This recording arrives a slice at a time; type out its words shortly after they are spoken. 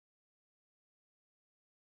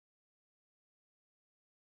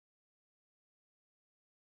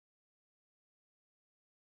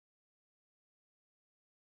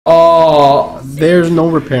Oh, there's no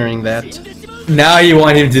repairing that. Now you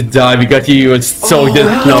want him to die because he was so this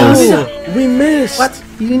close. We missed. What?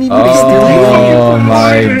 You didn't even Oh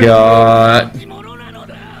my god.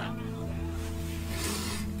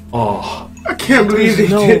 Oh. I can't believe they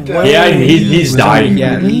did that. Yeah, he's dying.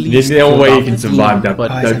 Yeah, There's no way he can survive that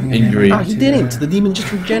injury. No, he didn't. The demon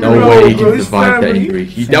just No regenerated. way he can survive that injury.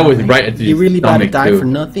 That was right at the He really about to stomach die for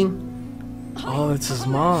too. nothing? Oh, it's his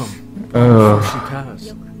mom. Oh. She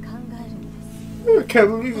passed. I can't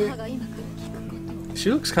believe it. She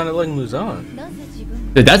looks kind of like Muzan.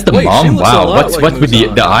 Dude, that's the Wait, she mom. looks a Wow, lot what's like with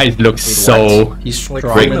Muzan. the eyes look so. He's Like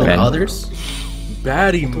stronger great, than man. others?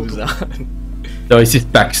 Baddie Muzan. So is his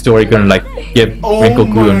backstory gonna like give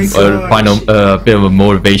Rengoku a final bit of a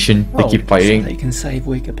motivation to keep fighting? They can save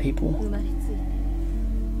weaker people.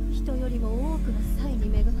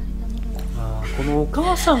 このお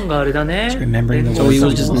母さんがあれだね。 Remembering the So he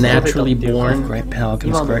was just lessons naturally of born great power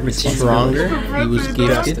comes great stronger. responsibility. He was gifted.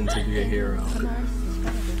 Destined to be a hero.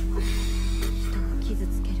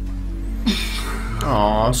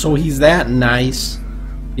 Aw, so he's that nice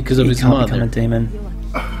because of He his can't become a mother. demon.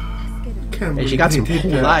 Hey, she got some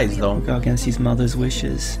cool eyes though. Go against his mother's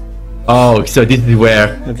wishes. Oh, so this is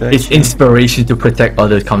where his inspiration to protect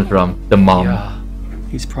others comes from. The mom.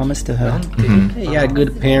 He's promised to her. Hey, yeah,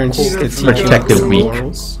 good parents to teach Protect the weak.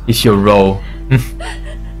 It's your role.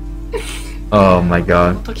 Oh my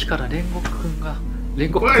god. その時から煉獄くんが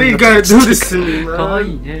煉獄 Why く you ん gotta が do this to me, 可 man?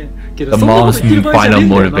 愛いね。けど The そんなこと mom's 言ってる new 場合じゃ final ねえん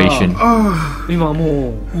だよな。 motivation. 今も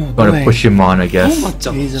う Gonna push him on, I トン guess. マッち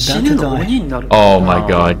ゃん He's 死 about ぬ to の die. 鬼になる。 Oh my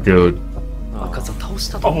god, dude. 赤さん倒し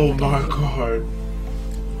たと Oh 思う。 my god.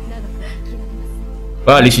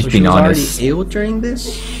 Well, at least she's She being was already honest. ill during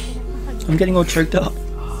this? I'm getting all choked up.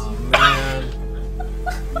 Man,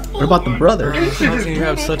 What about the brother? how can you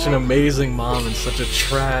have such an amazing mom and such a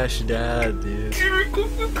trash dad, dude?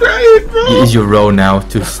 It's your role now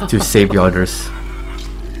to save the others.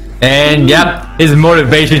 And yep, his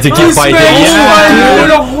motivation to keep fighting.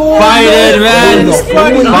 Yeah, fight it, man.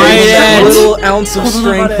 Fight A it. little ounce of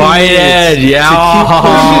strength. Fight it. Yeah.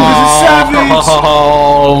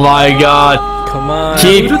 Oh my god. Come on.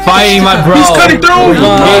 Keep fighting, my bro. He's cutting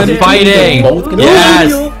through. Keep fighting.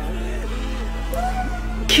 Yes.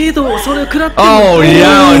 けどそれを食らっても Oh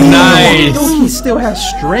yeah, nice. He still has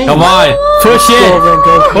strength. Come on, push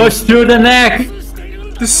it. Push through the neck.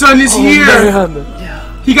 The sun is here. Man.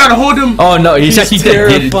 He gotta hold him. Oh no, he's actually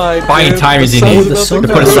terrified, buying dude. time is in The it sun- to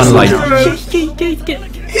put the sunlight. いけいけいけ。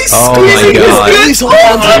 He's Oh my squeezing his god. At least hold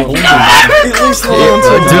on to him. At least hold on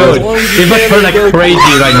to him. Dude, it must hurt like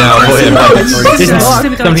crazy right now for him. But this is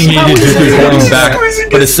something he needs to do to hold him back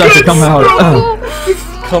for the sun to come out.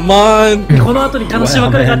 Come on. この後に楽しい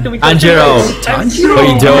別れがあってもいい。 Tanjiro, what are you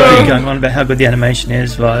We're doing? going on about how good the animation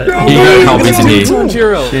is, but He's gonna help, isn't he?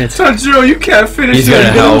 Tanjiro. Tanjiro, you can't finish He's gonna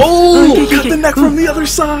it. help. Oh, got the neck from the other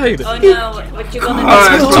side. Oh no, what you gonna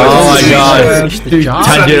Oh my god. The job.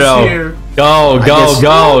 Tanjiro, go, go,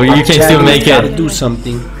 go. You can still make Gotta it. do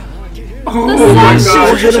something. Oh my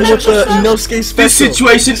So hit him god. with the Inosuke special. This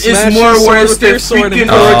situation is Smash more his sword worse with than your sword freaking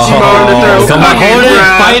and- Orochimaru on the Oh, third come on, hold it.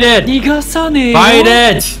 Fight it. 逃がさねえよ。 Fight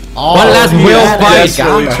it. One last will yeah, fight.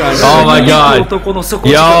 desperately trying to- Oh my god. 男の底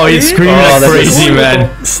力 Yo, he's screaming like that's crazy, man.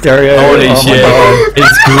 stereo. Holy oh my shit. God. It's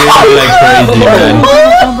screaming like crazy,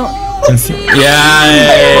 man.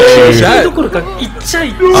 Yeah. That, どころか行っちゃ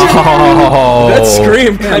い。 Oh. that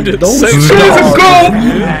scream kind of Don't sexual.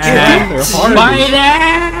 Fight it.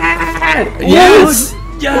 Yes.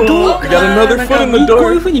 いやどう We got another foot in the こう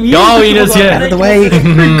door. いう風に見える Go, ことが Inosuke. ない Out of the way.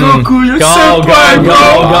 Goku, you're Go, senpai, go, bro.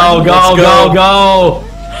 go, go, go, go.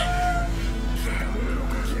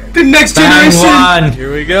 The next Bang generation. one.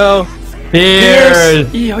 Here we go. Pierce.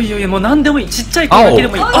 いいよいいよいいよもう何でもいいちっちゃい子だけで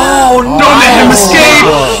もいい Oh, don't let him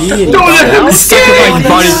escape. Don't let him Sacrifice escape.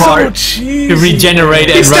 body So part to cheesy. regenerate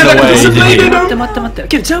and Instead run of away. disciplining Didn't he? him. 待って待って待って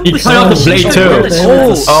けどジャンプ He して cut off the blade too.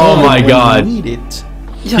 Oh my god. Need it.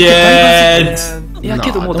 いや Yes. いや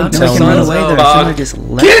けどもうダメ Don't だ take よ him な right away though. Fuck. Someone just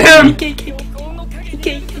left. Get him. いけいけいけい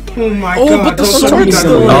けいけ Oh my Oh, god. but the don't sword's tell me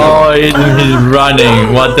still that. Oh, he's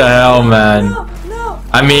running. What the hell, man?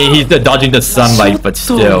 I mean, he's dodging the sunlight, but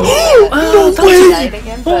still.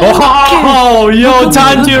 Oh, yo,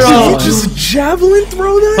 Tanjiro! Just javelin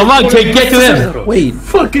throw that? Come on, kid, get to him! Wait.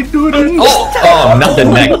 Fucking do this. Oh, not the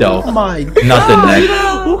neck though. Oh my Not the neck.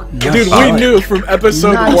 Dude, we knew from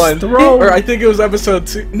episode Nice 1, throw. or I think it was episode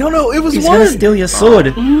 2. No, it was He's 1. gonna steal your sword.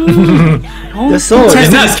 Your sword.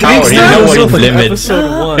 He's not a coward, he knows his limits.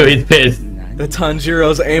 Episode Yo, 1. he's pissed. The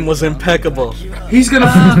Tanjiro's aim was impeccable. He's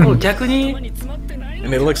gonna. もう逆に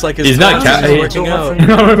And it looks like his He's not tactics ca- is working out.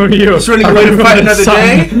 you. He's running away to fight another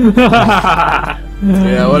day.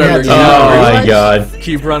 Yeah, whatever. Oh my god.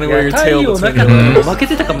 Keep running with your 太 tail 陽の between 中 your で legs. 分け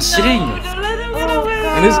てたかもしれんよ。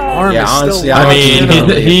 And his arm Yeah, is honestly, still I I mean,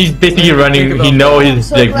 he's basically running. He knows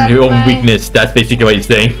his like own weakness. That's basically what he's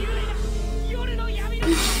saying.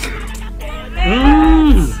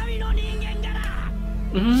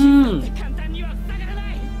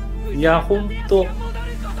 いや、ほんと。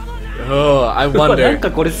 Oh, I なん wonder. か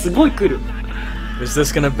これすごい来る。 Is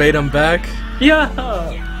this gonna bait him back? いや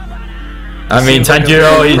I mean, Seems like a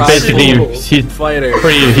Tanjiro very is basically prideful he's fighter.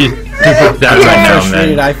 he's super sad right now,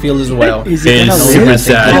 Frustrated, man. I feel as well. Is he It's gonna super lose?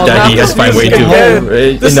 sad Oh, that not he has this to find way music to again.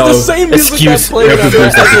 This is the you same know, music that excuse played on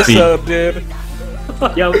Rengoku's that defeat. episode, dude.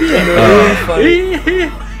 ー、やべえ。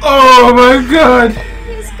 Oh my god.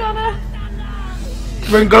 He's gonna.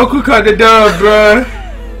 Rengoku caught the dub, bruh.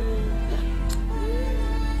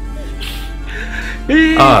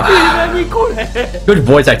 Good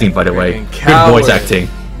voice acting, by the way. Freaking Good voice coward. acting.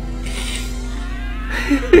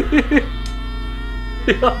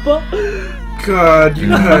 やば。 God, you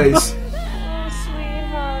guys. Oh,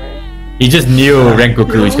 sweetheart. He just knew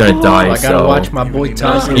Rengoku was gonna die, I gotta so watch my boy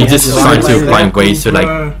Tyson. he just trying to find ways to like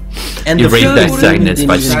And the erase that food sadness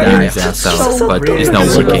by didn't just even getting die. his ass out, but it's not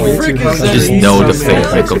working. You just know the fate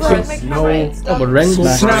of Rengoku. No. Oh, but Rengoku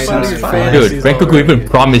Snap out of your face. Dude, Rengoku even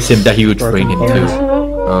promised him that he would train him too.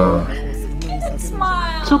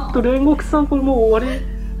 Smile. ちょっと煉獄さんこれもう終わり。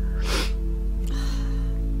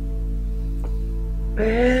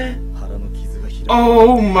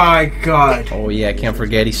Oh my god. Oh yeah, can't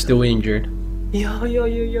forget he's still injured. いやいや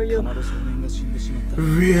いやいやいや。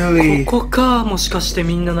 Really? ここか、もしかして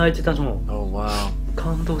みんな泣いてたの。 Oh, wow.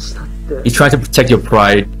 感動したって。 He's trying to protect your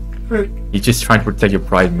pride. He's just trying to protect your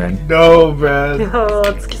pride, man. No, い man. やー、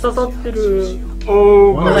突き刺さってる。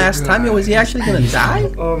 Oh One my last time, god. was he actually gonna die?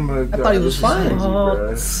 Oh my god. I thought he was fine.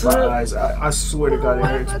 My eyes, I swear to god it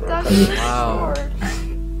hurts, But bro. that's Wow. short.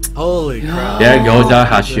 Holy crap. There goes our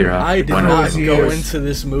Hashira. I did One not of them. go into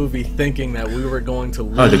this movie thinking that we were going to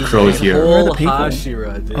lose Oh, the crow's a here. Where are the whole people?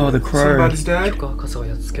 Hashira, dude. Oh, the crow. Somebody's dead? 赤さは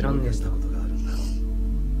やっつけらんねえんだ。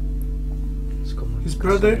しかも His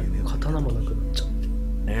brother? 刀もなくなっちゃう。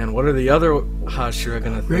 And what are the other Hashira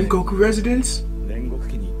gonna think? Rengoku residence?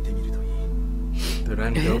 The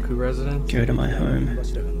Rengoku residence? Go to my home.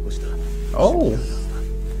 Oh,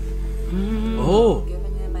 Oh!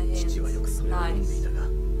 Giving him a hint. Nice.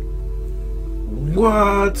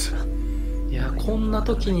 What? いや、こんな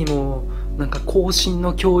時にもなんか後進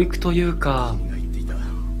の教育というか。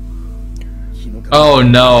 Oh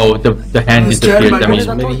no, the hand disappeared. That これ means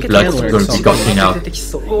だと結 blood's 構 going to be gushing 出 out. てき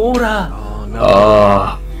そう。ほら。 Oh no.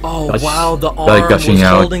 Oh, Oh Gush- wow, the blood arm gushing was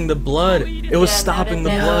out. holding the blood. It was stopping the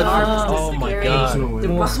blood from... Oh my god. で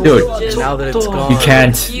もそ Dude. れはちょ Now っ that it's と gone. you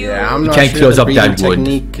can't. yeah, I'm You not can't sure close the up that breathing wound.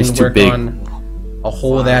 technique It's can too work big. on a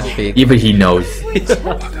hole that big. Even he knows.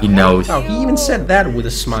 He knows. Oh, he even said that with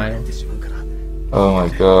a smile. Oh my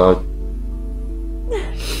god.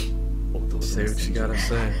 Say what you gotta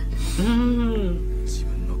say. うーん。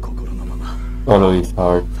 Follow his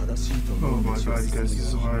heart. Oh my god, you guys, this is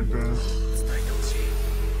so hard, bro.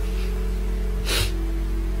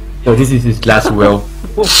 So this is his last will.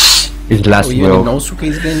 His last Oh, even will. Nosuke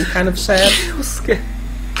is getting kind of sad. 洋介。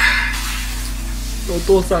お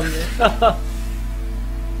父さんね。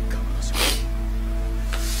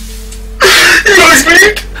 You guys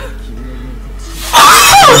speak?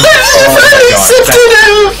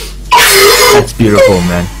 That's beautiful,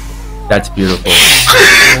 man. That's beautiful.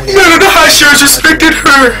 None of the Hashiras respected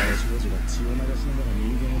her.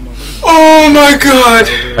 Oh my god.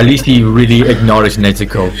 At least he really acknowledged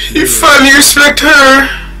Nezuko. He finally respect her.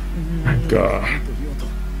 God.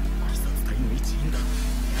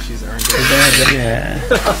 She's earned it. Yeah.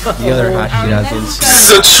 The other Hashira didn't see. This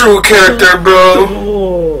is a true character, bro.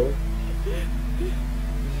 おー。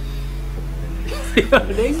いや、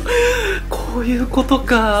こういうこと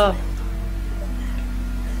か。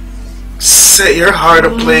 Set your heart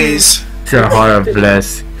ablaze. Your heart of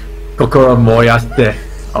bless. Kokoro moyaste.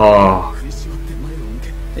 Oh.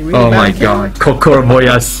 They really Oh my back him. god. Kokoro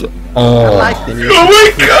moyasu. I Oh. liked him. He was Oh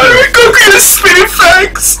my god, Rengoku is spitting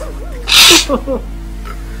facts.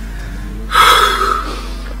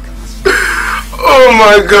 Oh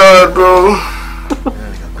my god, bro.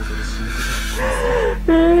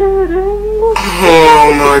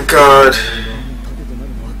 Oh my god.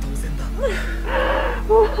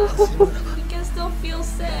 You can still feel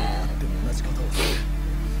sad.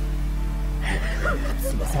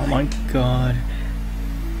 Oh my god.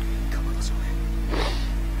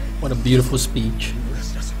 What a beautiful speech.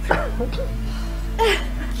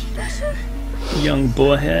 Young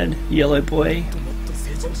boarhead, yellow boy.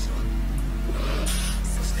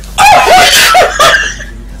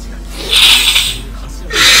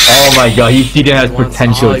 Oh my god, he didn't have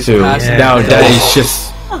potential he's too. passing That is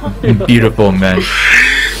just beautiful, man.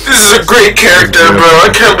 This is a great character, bro. I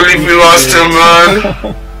can't believe we lost him,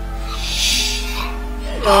 man.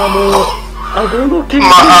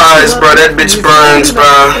 My eyes, bro. That bitch burns,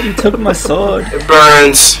 bro. He took my sword. It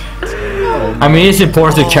burns. I mean, it's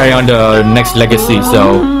important to carry on the next legacy,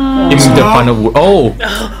 so even the final. Oh,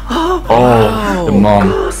 the mom.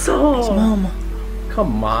 Mom.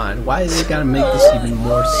 Come on, why is it gotta make this even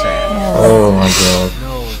more sad? Oh my god.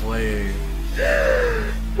 No way.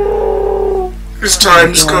 His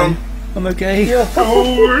time's come. I'm okay.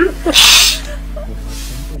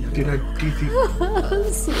 Did I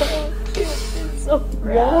So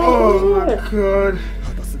Oh my god.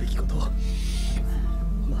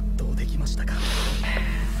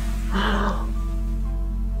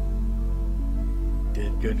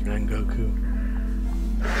 Did good, Rengoku.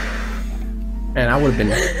 And I would have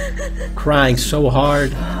been crying so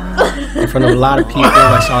hard in front of a lot of people if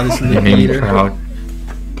I saw this in the Made me theater. proud.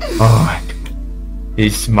 Oh,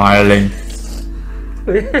 he's smiling.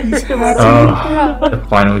 Oh, the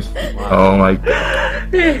finals. Oh my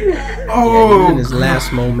god. Yeah, in his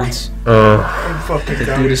last moments, Oh, I'm fucking the dude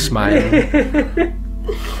dying. is smiling.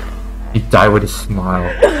 he died with a smile.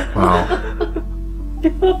 Wow.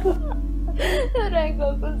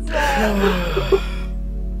 Rengoku-san.